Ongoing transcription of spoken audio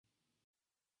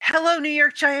Hello, New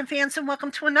York Giant fans, and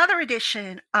welcome to another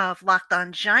edition of Locked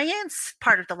On Giants,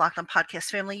 part of the Locked On Podcast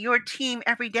family, your team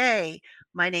every day.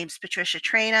 My name's Patricia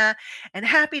Traina, and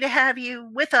happy to have you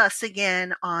with us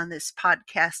again on this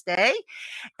podcast day.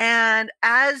 And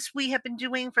as we have been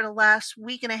doing for the last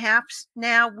week and a half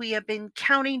now, we have been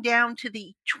counting down to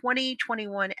the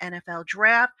 2021 NFL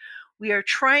Draft. We are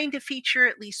trying to feature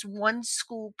at least one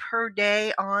school per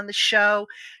day on the show,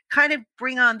 kind of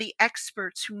bring on the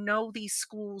experts who know these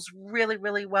schools really,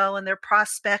 really well and their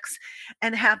prospects,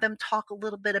 and have them talk a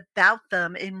little bit about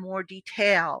them in more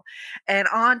detail. And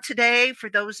on today, for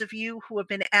those of you who have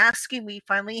been asking, we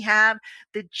finally have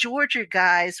the Georgia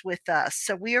guys with us.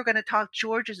 So we are going to talk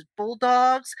Georgia's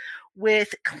Bulldogs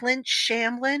with Clint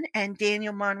Shamlin and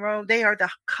Daniel Monroe. They are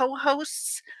the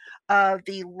co-hosts of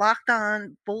the Locked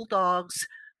On Bulldogs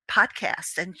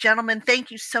podcast. And gentlemen,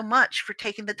 thank you so much for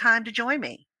taking the time to join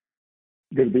me.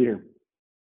 Good to be here.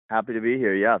 Happy to be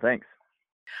here. Yeah, thanks.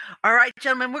 All right,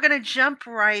 gentlemen, we're going to jump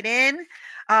right in.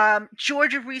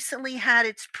 Georgia recently had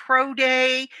its pro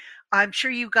day. I'm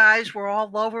sure you guys were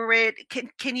all over it.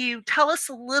 Can you tell us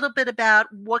a little bit about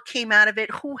what came out of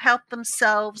it, who helped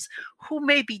themselves, who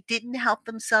maybe didn't help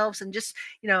themselves, and just,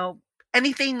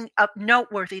 anything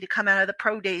noteworthy to come out of the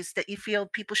pro days that you feel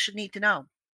people should need to know?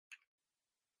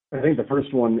 I think the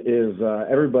first one is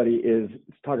everybody is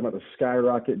talking about the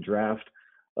skyrocket draft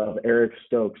of Eric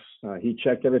Stokes. He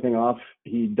checked everything off.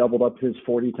 He doubled up his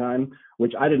 40 time,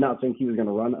 which I did not think he was going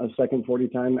to run a second 40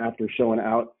 time after showing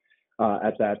out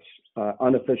at that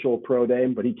unofficial pro day.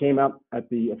 But he came out at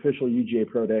the official UGA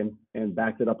pro day and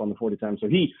backed it up on the 40 time. So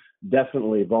he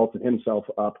definitely vaulted himself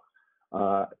up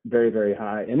very, very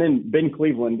high. And then Ben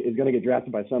Cleveland is going to get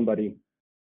drafted by somebody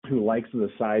who likes the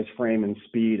size, frame, and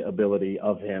speed ability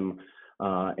of him.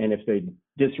 And if they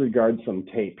disregard some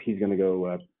tape, he's going to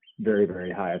go very, very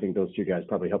high. I think those two guys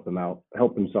probably help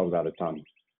themselves out a ton.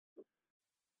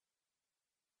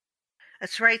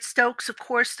 That's right. Stokes, of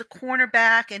course, the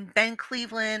cornerback, and Ben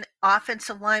Cleveland,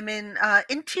 offensive lineman.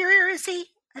 Interior, is he,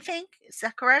 I think? Is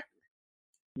that correct?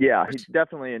 Yeah, he's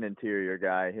definitely an interior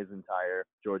guy his entire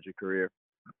Georgia career.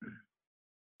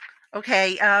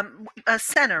 Okay, a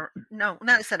center. No,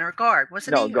 not a center, a guard,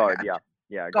 wasn't he? No, guard, yeah.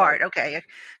 Yeah, guard. Okay, I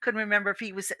couldn't remember if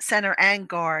he was center and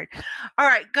guard. All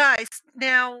right, guys,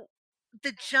 now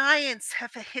the Giants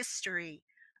have a history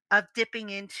of dipping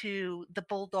into the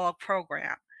Bulldog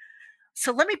program.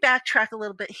 So let me backtrack a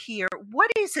little bit here. What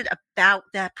is it about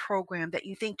that program that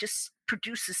you think just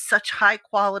produces such high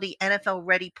quality NFL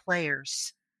ready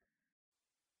players?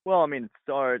 Well, I mean, it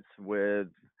starts with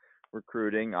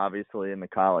recruiting, obviously, in the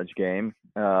college game.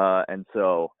 And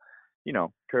so,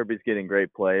 Kirby's getting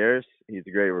great players. He's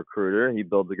a great recruiter. He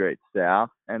builds a great staff.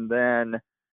 And then,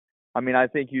 I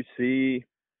think you see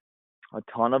a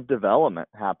ton of development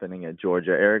happening at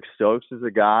Georgia. Eric Stokes is a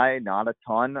guy, not a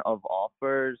ton of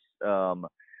offers, not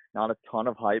a ton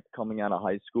of hype coming out of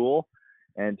high school.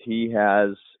 And he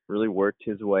has really worked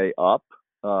his way up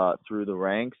through the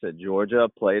ranks at Georgia,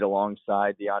 played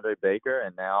alongside DeAndre Baker,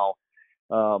 and now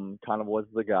kind of was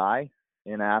the guy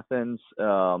in Athens.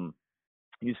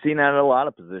 You've seen that in a lot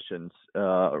of positions,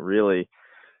 really,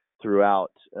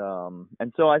 throughout.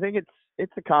 And so I think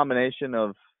it's a combination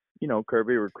of,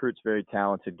 Kirby recruits very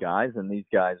talented guys, and these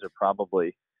guys are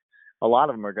probably, a lot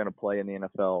of them are going to play in the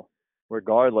NFL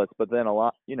regardless. But then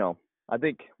I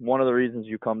think one of the reasons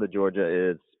you come to Georgia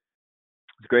is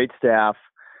it's great staff.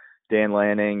 Dan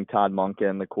Lanning, Todd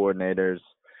Monken, the coordinators,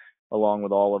 along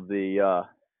with all of the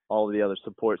other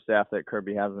support staff that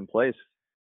Kirby has in place,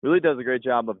 really does a great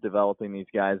job of developing these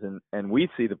guys. And we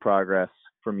see the progress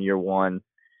from year 1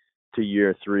 to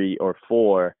year 3 or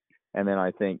 4. And then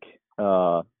I think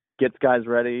gets guys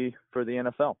ready for the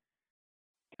NFL.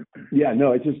 Yeah,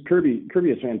 no, it's just Kirby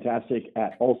is fantastic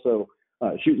at also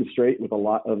shooting straight with a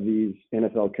lot of these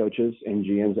NFL coaches and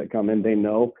GMs that come in. They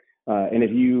know. And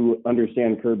if you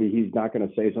understand Kirby, he's not going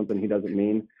to say something he doesn't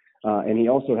mean. And he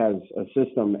also has a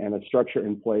system and a structure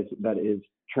in place that is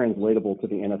translatable to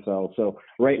the NFL. So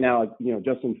right now,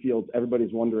 Justin Fields,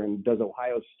 everybody's wondering, does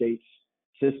Ohio State's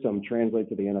system translate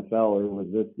to the NFL, or was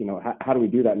this, how do we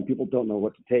do that? And people don't know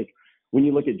what to take. When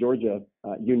you look at Georgia,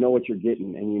 you know what you're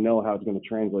getting, and you know how it's going to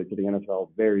translate to the NFL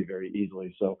very, very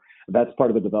easily. So that's part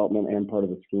of the development and part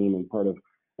of the scheme and part of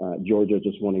Georgia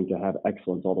just wanting to have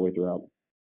excellence all the way throughout.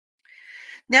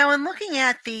 Now, in looking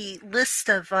at the list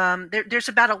of, there's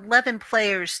about 11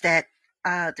 players that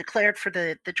declared for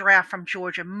the draft from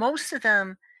Georgia. Most of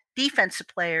them defensive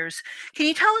players. Can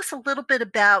you tell us a little bit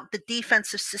about the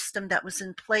defensive system that was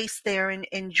in place there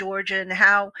in Georgia, and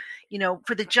how,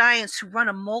 for the Giants who run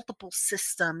a multiple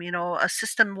system, a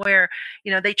system where,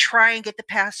 they try and get the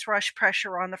pass rush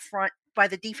pressure on the front by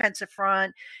the defensive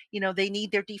front, they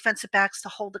need their defensive backs to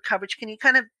hold the coverage. Can you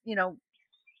kind of,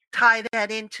 tie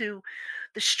that into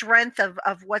the strength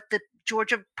of what the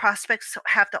Georgia prospects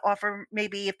have to offer,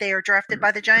 maybe if they are drafted by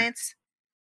the Giants?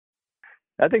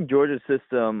 I think Georgia's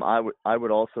system I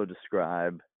would also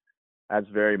describe as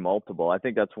very multiple. I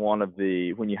think that's one of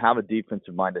when you have a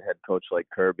defensive minded head coach like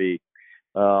Kirby,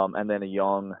 and then a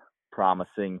young,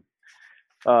 promising,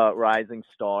 rising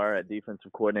star at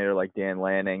defensive coordinator like Dan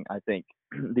Lanning. I think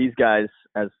these guys,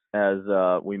 as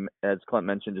Clint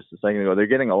mentioned just a second ago, they're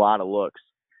getting a lot of looks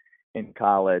in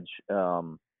college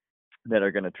that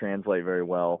are going to translate very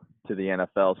well to the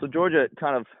NFL. So Georgia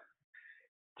kind of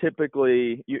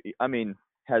typically,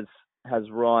 has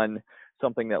run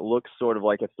something that looks sort of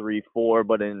like a 3-4,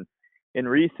 but in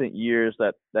recent years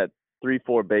that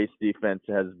 3-4 base defense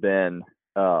has been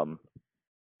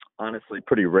honestly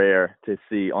pretty rare to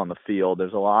see on the field.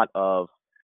 There's a lot of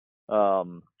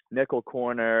nickel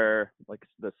corner, like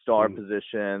the star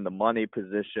position, the money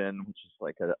position, which is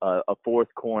like a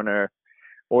fourth corner,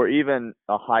 or even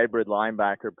a hybrid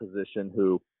linebacker position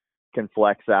who can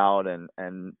flex out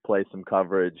and play some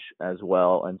coverage as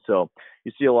well. And so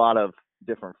you see a lot of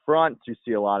different fronts. You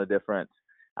see a lot of different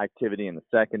activity in the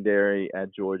secondary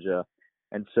at Georgia.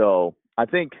 And so I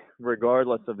think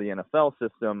regardless of the NFL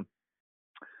system,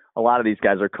 a lot of these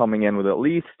guys are coming in with at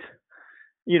least,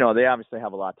 they obviously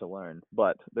have a lot to learn,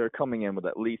 but they're coming in with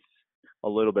at least a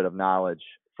little bit of knowledge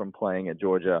from playing at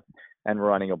Georgia and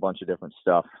running a bunch of different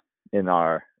stuff in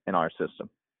our system.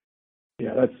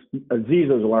 Yeah, that's Azeez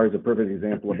Ojulari is a perfect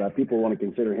example of that. People want to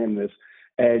consider him this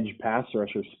edge pass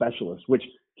rusher specialist, which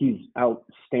he's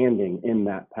outstanding in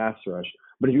that pass rush.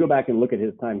 But if you go back and look at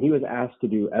his time, he was asked to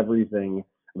do everything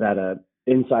that a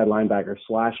inside linebacker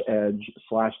 / edge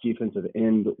 / defensive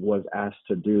end was asked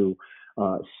to do.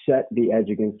 Set the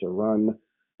edge against a run,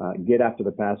 get after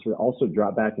the passer, also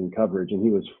drop back in coverage, and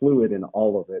he was fluid in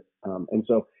all of it. And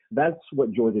so that's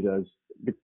what Georgia does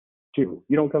too.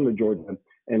 You don't come to Georgia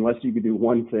unless you can do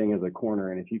one thing as a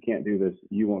corner, and if you can't do this,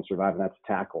 you won't survive, and that's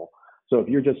tackle. So if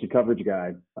you're just a coverage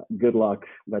guy, good luck.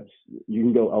 You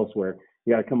can go elsewhere.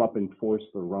 You got to come up and force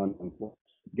the run and force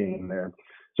the game there.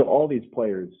 So all these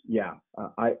players,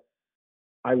 I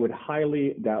would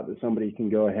highly doubt that somebody can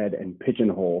go ahead and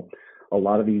pigeonhole a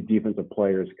lot of these defensive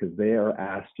players because they are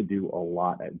asked to do a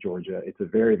lot at Georgia. It's a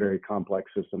very, very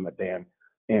complex system that Dan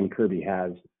and Kirby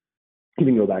has. You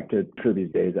can go back to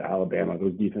Kirby's days at Alabama.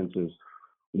 Those defenses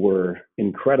were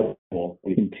incredible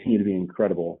and continue to be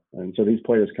incredible. And so these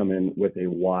players come in with a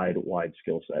wide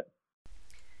skill set.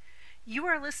 You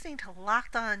are listening to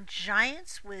Locked On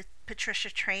Giants with Patricia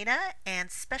Traina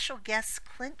and special guests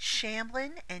Clint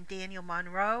Shamblin and Daniel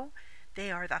Monroe. They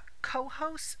are the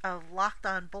co-hosts of Locked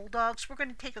On Bulldogs. We're going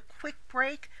to take a quick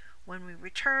break. When we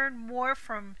return, more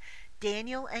from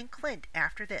Daniel and Clint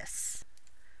after this.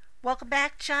 Welcome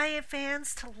back, Giant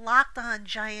fans, to Locked On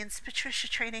Giants. Patricia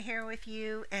Traina here with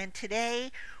you, and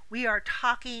today we are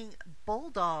talking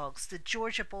Bulldogs, the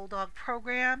Georgia Bulldog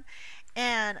program,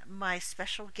 and my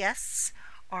special guests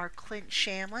are Clint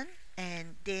Shamblin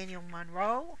and Daniel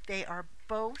Monroe. They are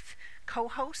both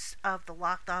co-hosts of the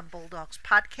Locked On Bulldogs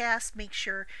podcast. Make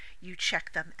sure you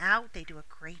check them out. They do a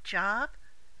great job.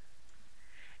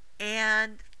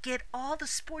 And get all the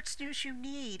sports news you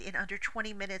need in under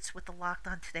 20 minutes with the Locked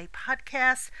On Today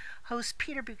podcast. Host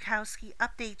Peter Bukowski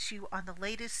updates you on the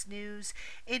latest news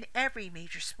in every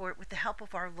major sport with the help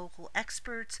of our local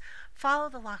experts. Follow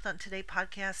the Locked On Today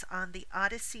podcast on the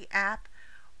Odyssey app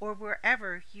or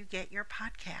wherever you get your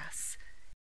podcasts.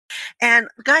 And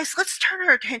guys, let's turn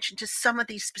our attention to some of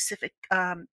these specific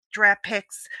draft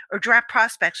picks, or draft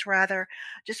prospects rather.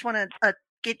 Just want to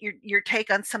get your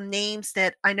take on some names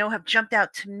that I know have jumped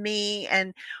out to me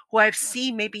and who I've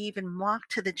seen maybe even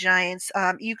mocked to the Giants.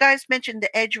 You guys mentioned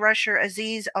the edge rusher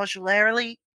Azeez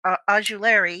Ojulari.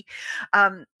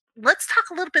 Let's talk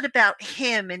a little bit about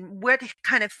him and what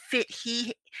kind of fit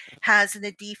he has in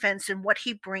the defense and what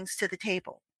he brings to the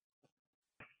table.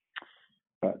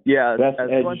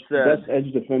 Best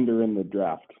edge defender in the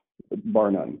draft,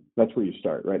 bar none. That's where you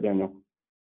start, right, Daniel?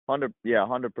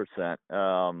 100%.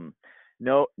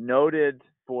 Noted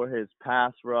for his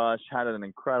pass rush, had an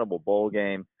incredible bowl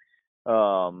game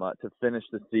to finish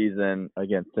the season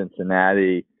against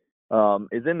Cincinnati.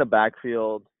 Is in the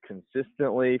backfield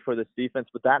consistently for this defense,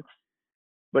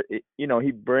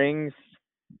 he brings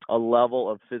a level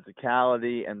of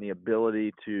physicality and the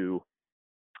ability to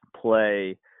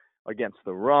play against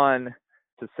the run,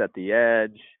 to set the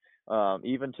edge,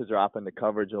 even to drop into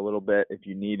coverage a little bit if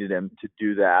you needed him to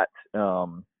do that.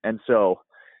 And so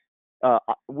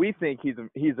we think he's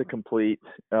a complete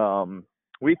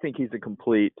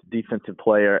defensive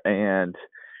player, and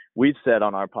we've said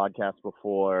on our podcast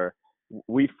before,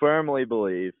 we firmly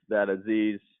believe that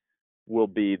Azeez will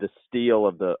be the steal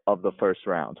of the first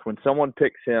round. When someone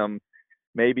picks him,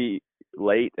 maybe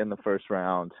late in the first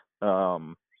round,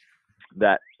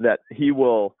 that he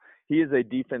is a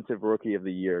defensive rookie of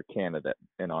the year candidate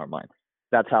in our mind.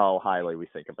 That's how highly we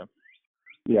think of him.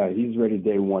 Yeah, he's ready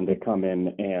day one to come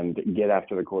in and get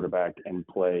after the quarterback and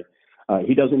play.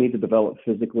 He doesn't need to develop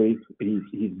physically.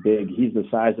 He's big. He's the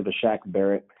size of a Shaq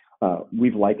Barrett.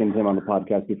 We've likened him on the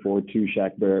podcast before to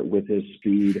Shaq Barrett with his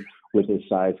speed, with his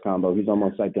size combo. He's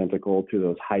almost identical to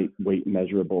those height, weight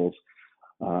measurables.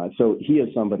 So he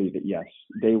is somebody that, yes,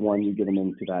 day one you get him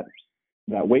into that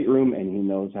weight room and he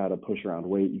knows how to push around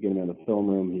weight. You get him in the film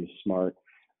room, he's smart.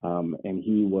 And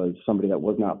he was somebody that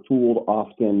was not fooled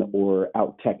often or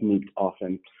out-techniqued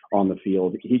often on the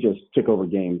field. He just took over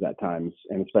games at times,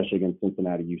 and especially against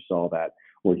Cincinnati, you saw that,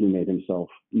 where he made himself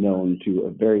known to a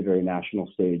very, very national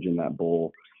stage in that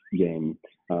bowl game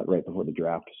right before the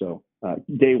draft. So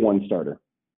day one starter.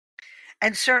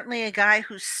 And certainly a guy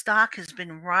whose stock has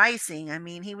been rising. I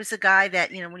mean, he was a guy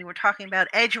that, when we were talking about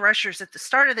edge rushers at the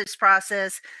start of this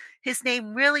process, his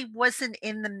name really wasn't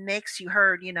in the mix. You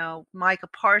heard, Micah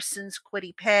Parsons,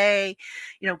 Kwity Paye,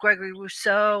 Gregory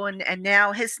Rousseau, and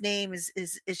now his name is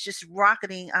just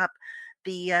rocketing up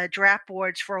the draft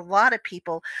boards for a lot of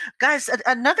people. Guys,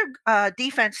 another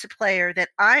defensive player that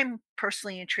I'm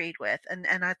personally intrigued with, and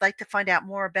I'd like to find out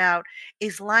more about,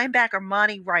 is linebacker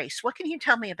Monty Rice. What can you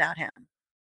tell me about him?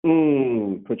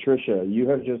 Patricia, you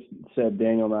have just said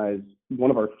Daniel and I's one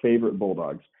of our favorite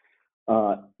Bulldogs.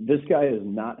 This guy is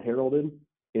not heralded,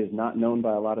 is not known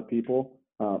by a lot of people,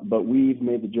 but we've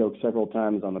made the joke several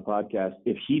times on the podcast.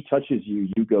 If he touches you,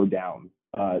 you go down.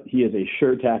 He is a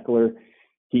sure tackler.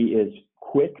 He is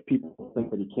quick. People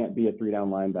think that he can't be a three-down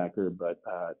linebacker, but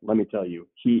let me tell you,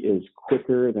 he is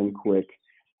quicker than quick,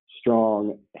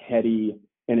 strong, heady.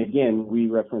 And again, we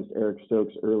referenced Eric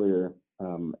Stokes earlier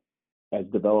as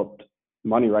developed.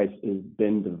 Monty Rice has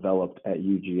been developed at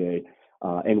UGA.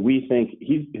 And we think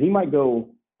he might go,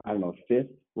 I don't know, 5th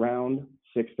round,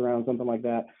 6th round, something like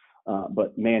that.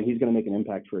 But, man, he's going to make an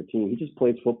impact for a team. He just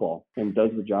plays football and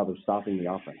does the job of stopping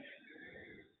the offense.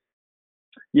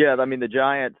 Yeah, I mean, the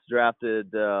Giants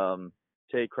drafted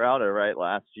Tae Crowder, right,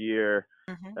 last year.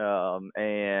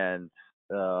 Mm-hmm.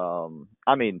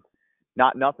 I mean,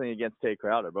 nothing against Tae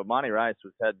Crowder, but Monty Rice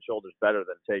was head and shoulders better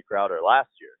than Tae Crowder last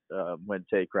year when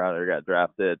Tae Crowder got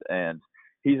drafted, and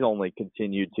he's only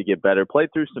continued to get better.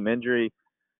 Played through some injury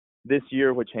this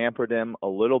year, which hampered him a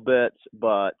little bit,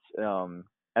 but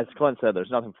as Clint said,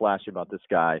 there's nothing flashy about this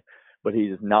guy, but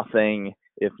he's nothing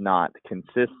if not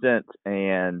consistent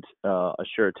and a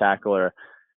sure tackler.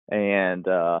 And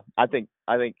I think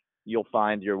you'll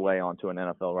find your way onto an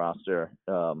NFL roster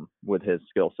with his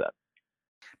skill set.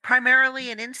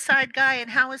 Primarily an inside guy, and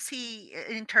how is he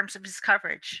in terms of his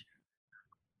coverage?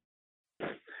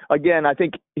 Again, I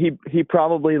think he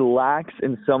probably lacks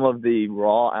in some of the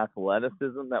raw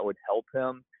athleticism that would help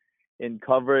him in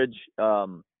coverage.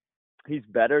 He's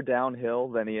better downhill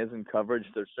than he is in coverage.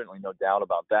 There's certainly no doubt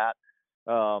about that.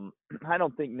 I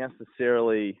don't think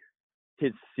necessarily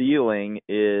his ceiling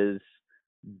is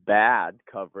bad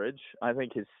coverage. I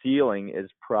think his ceiling is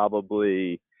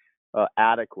probably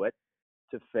adequate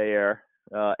to fair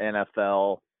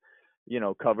NFL,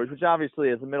 coverage, which obviously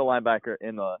as a middle linebacker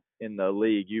in the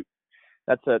league,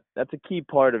 that's a key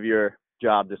part of your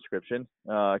job description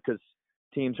because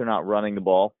teams are not running the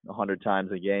ball 100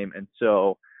 times a game, and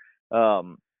so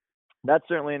that's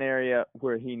certainly an area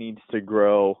where he needs to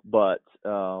grow. But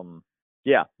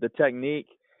the technique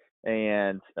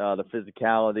and the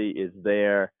physicality is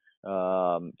there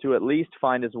to at least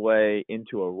find his way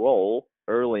into a role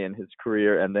early in his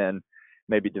career, and then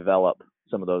maybe develop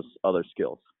some of those other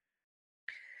skills.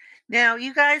 Now,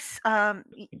 you guys,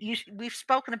 we've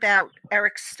spoken about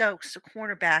Eric Stokes, the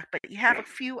cornerback, but you have a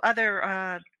few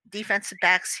other defensive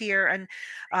backs here, and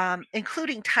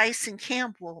including Tyson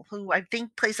Campbell, who I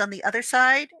think plays on the other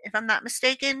side, if I'm not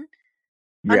mistaken.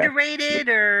 Yeah. Underrated,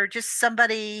 or just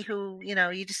somebody who,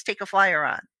 you just take a flyer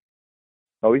on?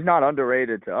 Oh, he's not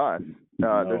underrated to us.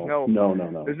 No.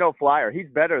 There's no flyer. He's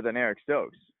better than Eric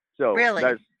Stokes. So really?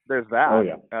 There's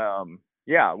that. Oh,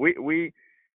 yeah.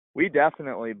 We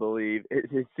definitely believe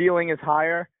his ceiling is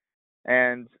higher,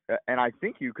 and I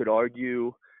think you could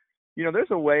argue, there's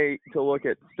a way to look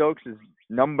at Stokes'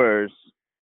 numbers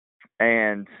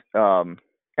and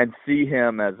and see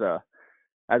him as a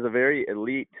very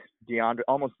elite DeAndre,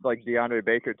 almost like DeAndre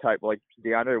Baker type, like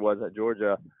DeAndre was at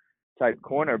Georgia type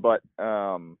corner. But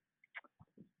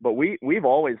we've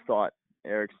always thought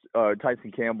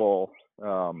Tyson Campbell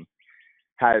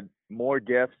had more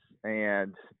gifts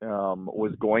and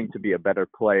was going to be a better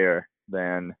player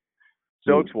than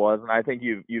Stokes was, and I think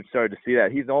you've started to see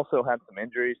that. He's also had some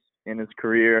injuries in his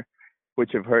career,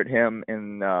 which have hurt him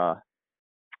in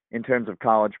terms of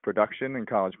college production and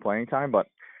college playing time. But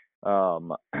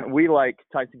we like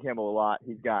Tyson Campbell a lot.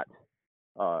 He's got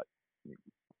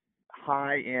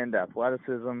high-end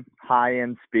athleticism,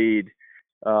 high-end speed,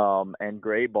 and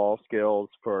great ball skills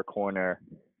for a corner.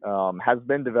 Has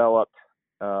been developed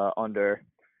under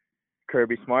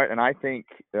Kirby Smart, and I think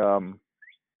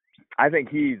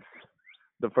he's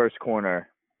the first corner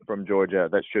from Georgia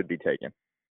that should be taken.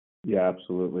 Yeah,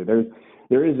 absolutely.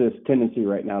 There is this tendency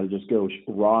right now to just go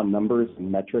raw numbers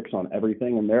and metrics on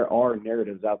everything, and there are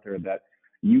narratives out there that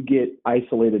you get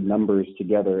isolated numbers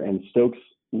together, and Stokes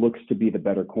looks to be the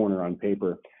better corner on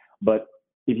paper. But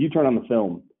if you turn on the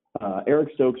film, Eric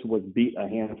Stokes was beat a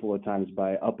handful of times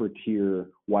by upper tier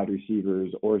wide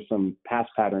receivers or some pass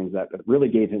patterns that really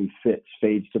gave him fits,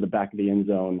 fades to the back of the end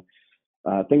zone.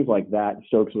 Things like that,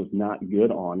 Stokes was not good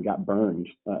on, got burned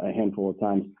a handful of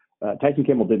times. Tyson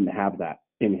Campbell didn't have that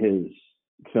in his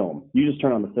film. You just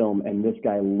turn on the film, and this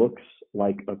guy looks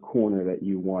like a corner that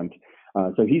you want.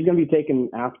 So he's going to be taken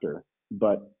after,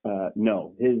 but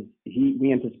no,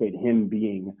 we anticipate him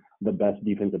being the best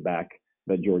defensive back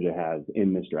that Georgia has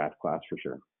in this draft class for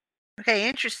sure. Okay,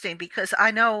 interesting, because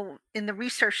I know in the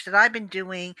research that I've been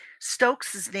doing,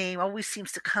 Stokes' name always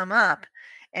seems to come up,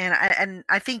 and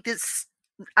I think this.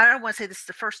 I don't want to say this is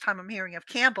the first time I'm hearing of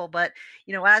Campbell, but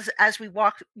as we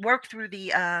work through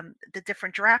the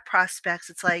different draft prospects,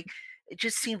 it's like it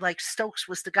just seemed like Stokes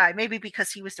was the guy. Maybe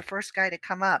because he was the first guy to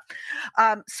come up.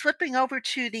 Slipping over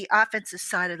to the offensive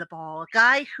side of the ball, a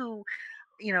guy who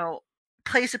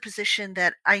plays a position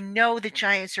that I know the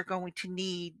Giants are going to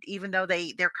need, even though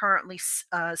they're currently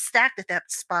stacked at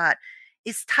that spot,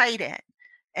 is tight end.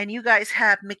 And you guys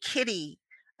have McKitty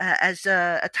as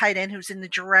a tight end who's in the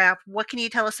draft. What can you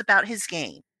tell us about his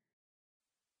game?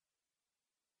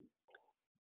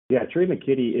 Yeah, Trey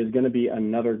McKitty is going to be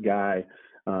another guy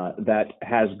that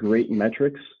has great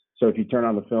metrics. So if you turn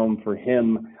on the film for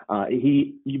him,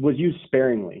 he was used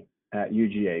sparingly at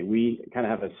UGA. We kind of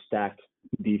have a stacked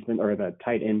defense or the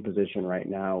tight end position right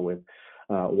now with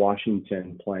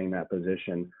Washington playing that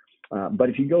position. But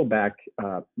if you go back,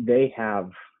 they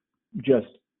have just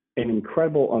an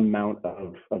incredible amount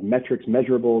of metrics,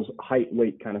 measurables, height,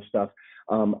 weight kind of stuff.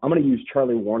 I'm going to use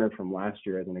Charlie Warner from last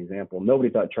year as an example. Nobody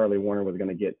thought Charlie Warner was going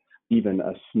to get even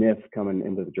a sniff coming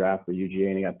into the draft for UGA,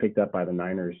 and he got picked up by the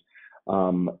Niners.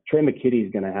 Trey McKitty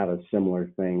is going to have a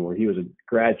similar thing where he was a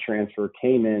grad transfer,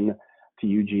 came in to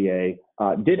UGA,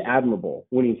 did admirable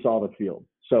when he saw the field.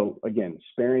 So again,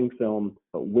 sparing film,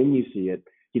 but when you see it,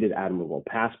 he did admirable.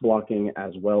 Pass blocking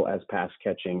as well as pass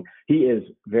catching. He is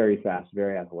very fast,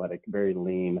 very athletic, very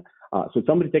lean. So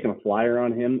somebody taking a flyer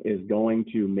on him is going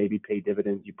to maybe pay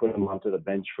dividends. You put him onto the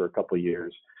bench for a couple of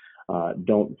years.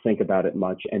 Don't think about it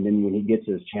much. And then when he gets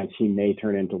his chance, he may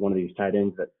turn into one of these tight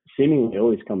ends that seemingly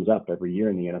always comes up every year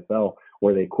in the NFL,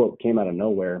 where they, quote, came out of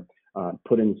nowhere,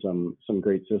 put in some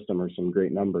great system or some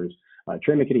great numbers.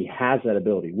 Trey McKitty has that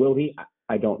ability. Will he?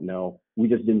 I don't know. We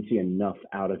just didn't see enough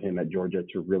out of him at Georgia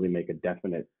to really make a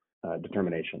definite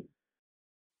determination.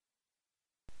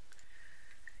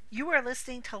 You are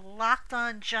listening to Locked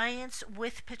On Giants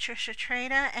with Patricia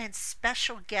Traina and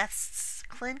special guests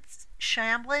Clint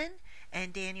Shamblin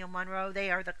and Daniel Monroe. They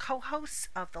are the co-hosts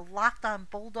of the Locked On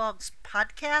Bulldogs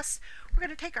podcast. We're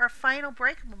going to take our final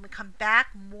break, and when we come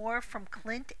back, more from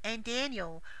Clint and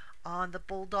Daniel on the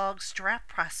Bulldogs draft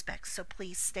prospects. So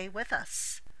please stay with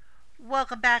us.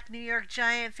 Welcome back, New York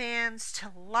Giant fans,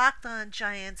 to Locked On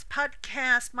Giants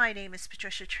podcast. My name is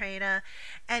Patricia Traina,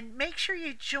 and make sure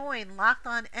you join Locked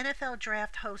On NFL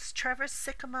Draft hosts Trevor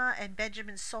Sikkema and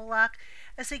Benjamin Solak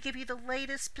as they give you the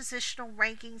latest positional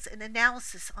rankings and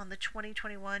analysis on the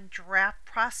 2021 draft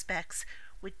prospects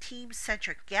with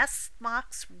team-centric guest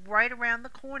mocks right around the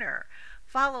corner.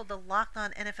 Follow the Locked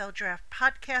On NFL Draft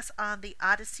podcast on the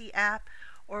Odyssey app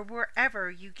or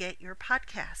wherever you get your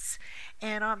podcasts.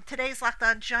 And on today's Locked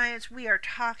On Giants, we are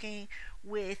talking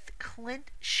with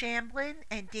Clint Shamblin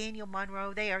and Daniel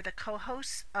Monroe. They are the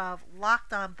co-hosts of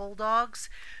Locked On Bulldogs.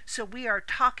 So we are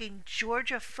talking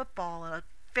Georgia football, a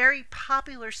very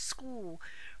popular school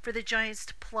for the Giants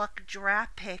to pluck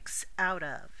draft picks out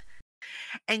of.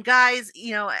 And guys,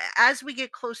 as we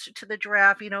get closer to the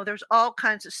draft, there's all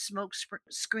kinds of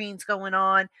screens going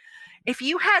on. If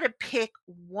you had to pick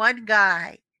one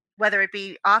guy, whether it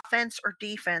be offense or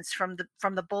defense from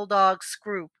the Bulldogs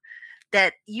group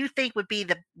that you think would be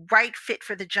the right fit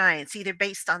for the Giants, either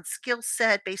based on skill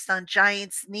set, based on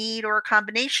Giants need, or a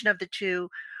combination of the two,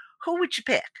 who would you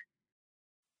pick?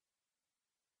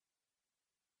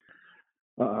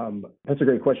 That's a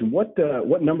great question. What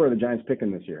number are the Giants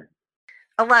picking this year?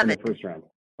 11. In the first round.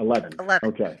 11.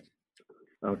 11.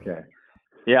 Okay.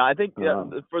 Yeah, I think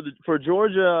for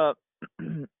Georgia,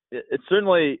 it's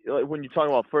certainly when you talk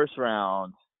about first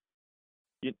round,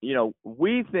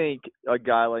 we think a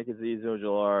guy like Azeez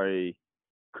Ojulari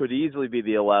could easily be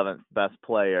the 11th best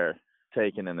player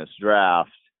taken in this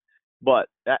draft, but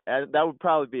that would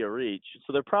probably be a reach.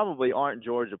 So there probably aren't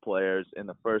Georgia players in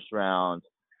the first round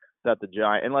that the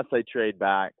Giants, unless they trade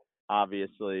back,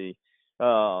 obviously.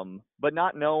 But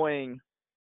not knowing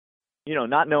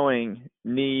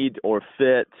need or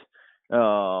fit,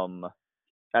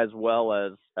 as well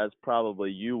as probably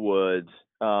you would.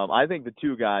 I think the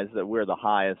two guys that we're the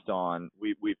highest on,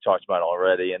 we've talked about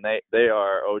already, and they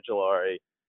are Ojulari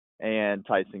and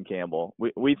Tyson Campbell.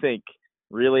 We think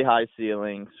really high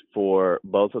ceilings for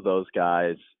both of those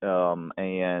guys,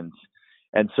 and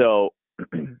so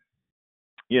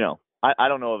I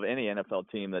don't know of any NFL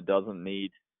team that doesn't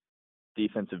need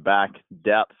defensive back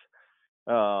depth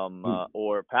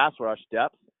or pass rush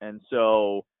depth, and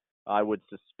so I would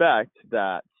suspect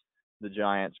that the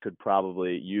Giants could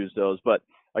probably use those. But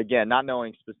again, not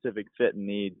knowing specific fit and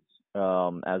needs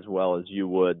as well as you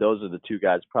would, those are the two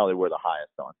guys probably we're the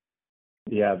highest on.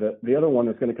 Yeah, the other one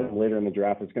that's going to come later in the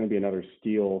draft is going to be another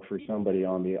steal for somebody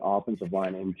on the offensive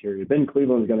line interior. Ben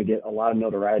Cleveland is going to get a lot of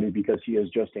notoriety because he is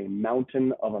just a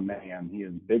mountain of a man. He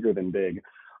is bigger than big.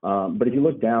 But if you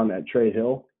look down at Trey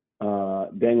Hill,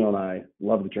 Daniel and I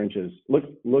love the trenches.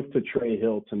 Look to Trey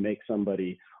Hill to make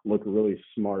somebody look really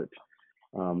smart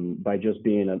by just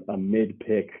being a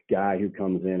mid-pick guy who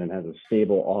comes in and has a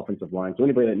stable offensive line. So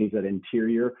anybody that needs that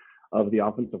interior of the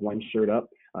offensive line shirt up,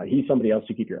 he's somebody else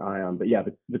to keep your eye on. But yeah,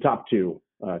 the top two,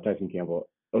 Tyson Campbell,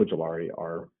 Ojulari,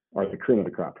 are the cream of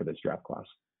the crop for this draft class.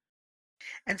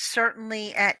 And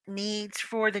certainly at needs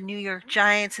for the New York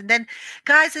Giants. And then,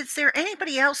 guys, is there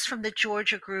anybody else from the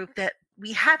Georgia group that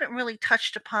we haven't really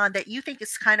touched upon that you think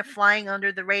is kind of flying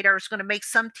under the radar, is going to make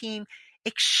some team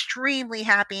extremely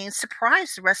happy and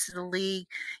surprise the rest of the league,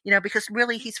 because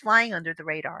really he's flying under the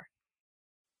radar?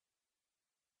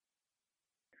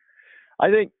 I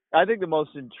think the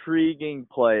most intriguing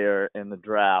player in the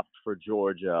draft for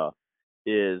Georgia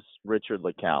is Richard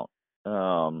LeCounte.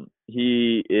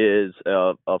 He is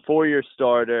a 4-year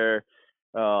starter,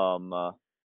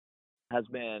 has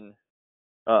been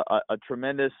a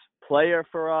tremendous player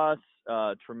for us,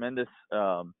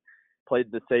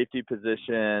 played the safety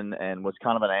position and was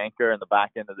kind of an anchor in the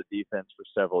back end of the defense for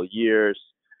several years.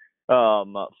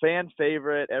 Fan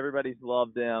favorite, everybody's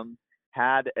loved him,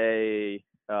 had a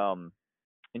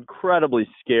incredibly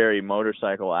scary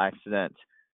motorcycle accident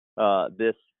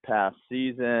this past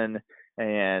season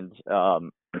and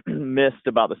missed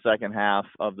about the second half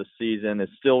of the season, is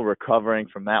still recovering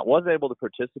from that, was able to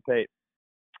participate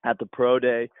at the pro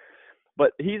day.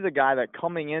 But he's a guy that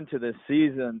coming into this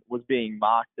season was being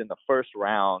mocked in the first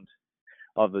round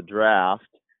of the draft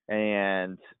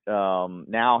and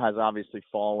now has obviously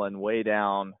fallen way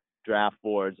down draft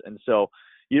boards. And so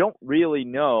you don't really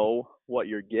know what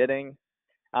you're getting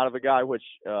out of a guy, which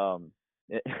in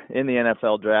the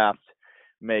NFL draft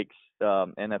makes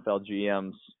NFL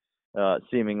GMs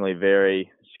seemingly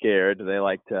very scared. They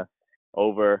like to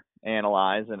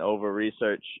overanalyze and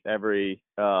over-research every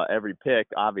pick,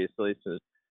 obviously,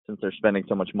 since they're spending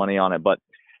so much money on it. But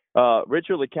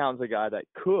Richard LeCounte's a guy that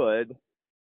could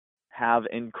have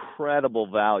incredible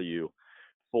value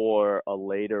for a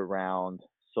later round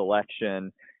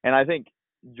selection. And I think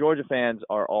Georgia fans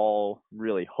are all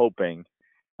really hoping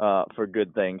for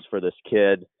good things for this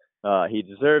kid. He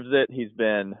deserves it. He's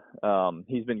been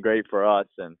great for us,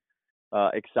 and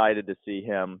excited to see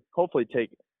him hopefully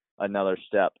take another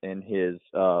step in his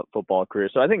football career.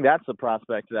 So I think that's the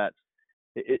prospect that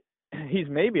he's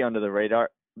maybe under the radar,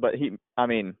 but he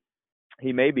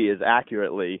maybe is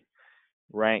accurately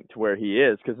ranked where he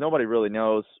is, because nobody really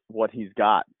knows what he's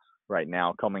got right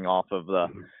now, coming off of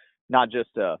not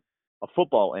just a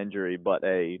football injury, but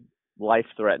a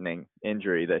life-threatening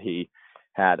injury that he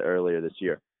had earlier this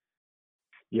year.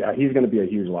 Yeah, he's going to be a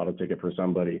huge lotto ticket for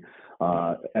somebody.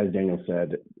 As Daniel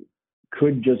said,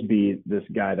 could just be this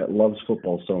guy that loves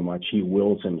football so much he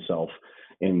wills himself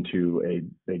into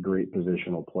a great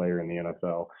positional player in the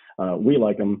NFL. We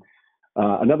like him.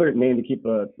 Another name to keep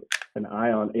an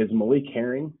eye on is Malik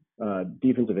Herring,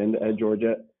 defensive end at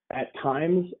Georgia. At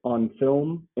times on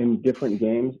film in different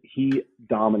games, he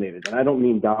dominated. And I don't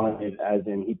mean dominated as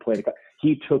in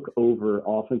he took over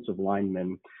offensive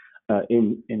linemen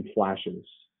in flashes,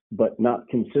 but not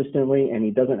consistently. And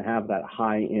he doesn't have that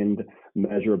high end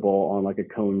measurable on like a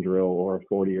cone drill or a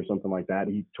 40 or something like that.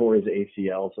 He tore his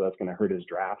ACL, so that's going to hurt his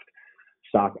draft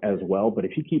stock as well. But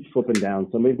if he keeps slipping down,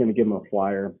 somebody's going to give him a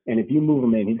flyer. And if you move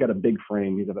him in, he's got a big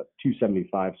frame. He's about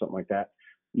 275, something like that.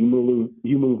 You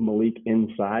move Malik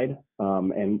inside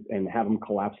and have him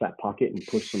collapse that pocket and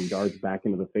push some yards back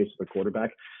into the face of the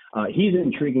quarterback. He's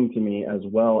intriguing to me as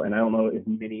well, and I don't know if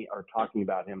many are talking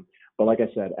about him. But like I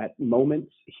said, at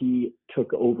moments he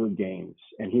took over games,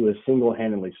 and he was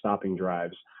single-handedly stopping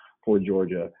drives for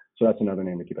Georgia. So that's another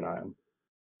name to keep an eye on.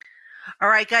 All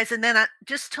right, guys, and then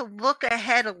just to look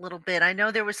ahead a little bit, I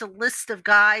know there was a list of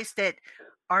guys that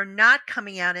are not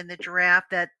coming out in the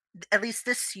draft that at least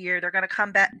this year they're going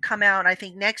to come out. I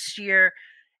think next year.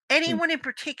 Anyone in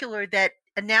particular that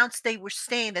announced they were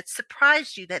staying that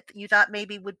surprised you that you thought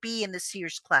maybe would be in this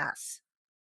year's class?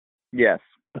 Yes.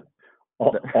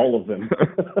 All of them.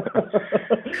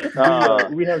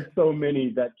 We have so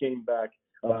many that came back.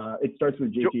 It starts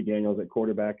with JT Daniels at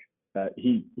quarterback.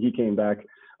 He came back.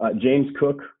 James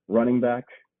Cook, running back,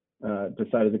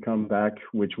 decided to come back,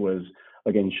 which was,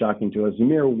 again, shocking to us.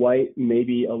 Zamir White,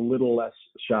 maybe a little less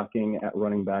shocking at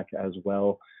running back as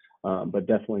well, but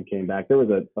definitely came back. There was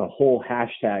a whole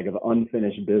hashtag of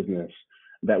unfinished business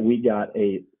that we got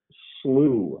a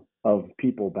slew of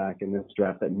people back in this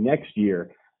draft that next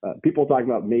year, people talking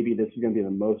about maybe this is going to be the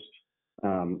most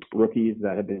rookies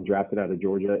that have been drafted out of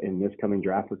Georgia in this coming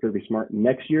draft for Kirby Smart.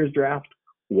 Next year's draft,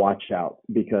 watch out,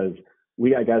 because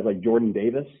we got guys like Jordan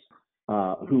Davis,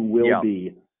 who will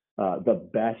be the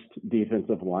best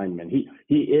defensive lineman.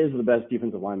 He is the best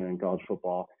defensive lineman in college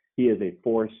football. He is a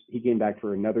force. He came back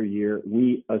for another year.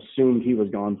 We assumed he was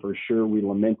gone for sure. We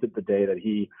lamented the day that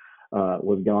he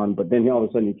was gone, but then all of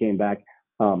a sudden he came back.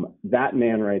 That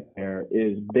man right there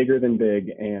is bigger than big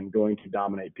and going to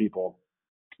dominate people.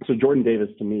 So Jordan Davis,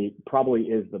 to me, probably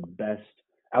is the best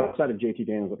outside of JT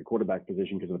Daniels at the quarterback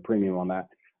position because of the premium on that.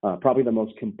 Probably the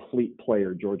most complete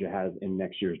player Georgia has in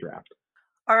next year's draft.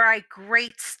 All right,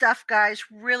 great stuff, guys.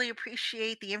 Really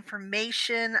appreciate the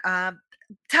information.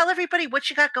 Tell everybody what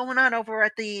you got going on over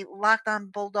at the Locked On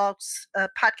Bulldogs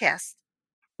podcast.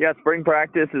 Yeah, spring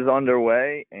practice is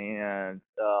underway, and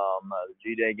the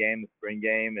G-Day game, the spring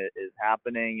game, is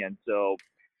happening. And so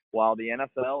while the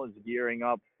NFL is gearing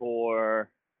up for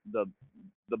the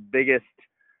biggest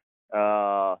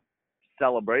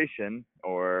celebration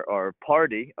or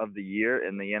party of the year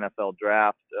in the NFL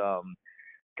draft,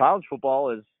 college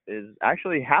football is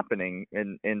actually happening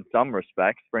in some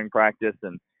respects. Spring practice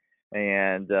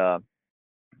and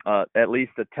at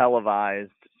least a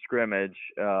televised scrimmage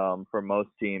for most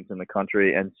teams in the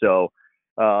country. And so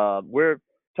we're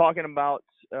talking about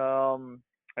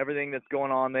everything that's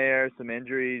going on there, some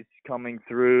injuries coming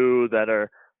through that are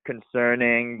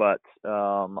concerning, but a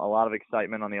lot of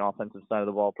excitement on the offensive side of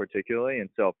the ball particularly. And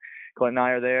so Clint and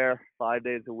I are there 5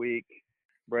 days a week,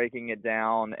 breaking it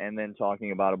down and then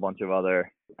talking about a bunch of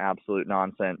other absolute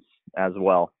nonsense as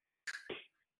well.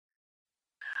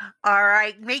 All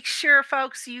right. Make sure,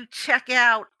 folks, you check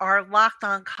out our Locked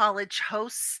On College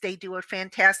hosts. They do a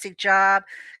fantastic job.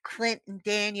 Clint and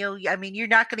Daniel, I mean, you're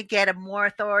not going to get a more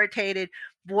authoritative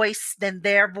voice than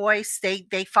their voice. They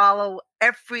follow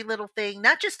every little thing,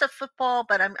 not just of football,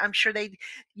 but I'm sure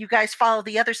you guys follow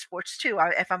the other sports too,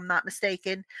 if I'm not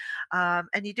mistaken.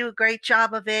 And you do a great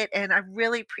job of it. And I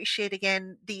really appreciate,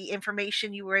 again, the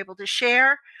information you were able to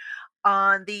share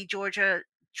on the Georgia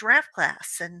draft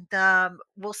class, and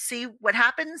we'll see what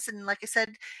happens. And like I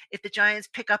said, if the Giants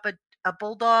pick up a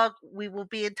Bulldog, we will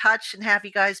be in touch and have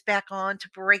you guys back on to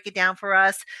break it down for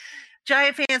us.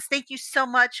 Giant fans, thank you so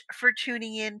much for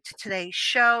tuning in to today's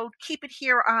show. Keep it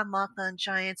here on Locked On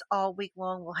Giants all week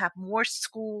long. We'll have more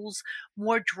schools,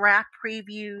 more draft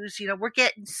previews. You know, we're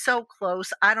getting so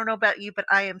close. I don't know about you, but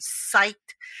I am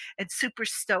psyched and super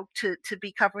stoked to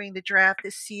be covering the draft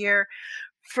this year.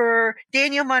 For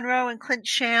Daniel Monroe and Clint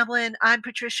Shamblin, I'm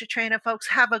Patricia Traina. Folks,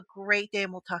 have a great day,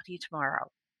 and we'll talk to you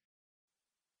tomorrow.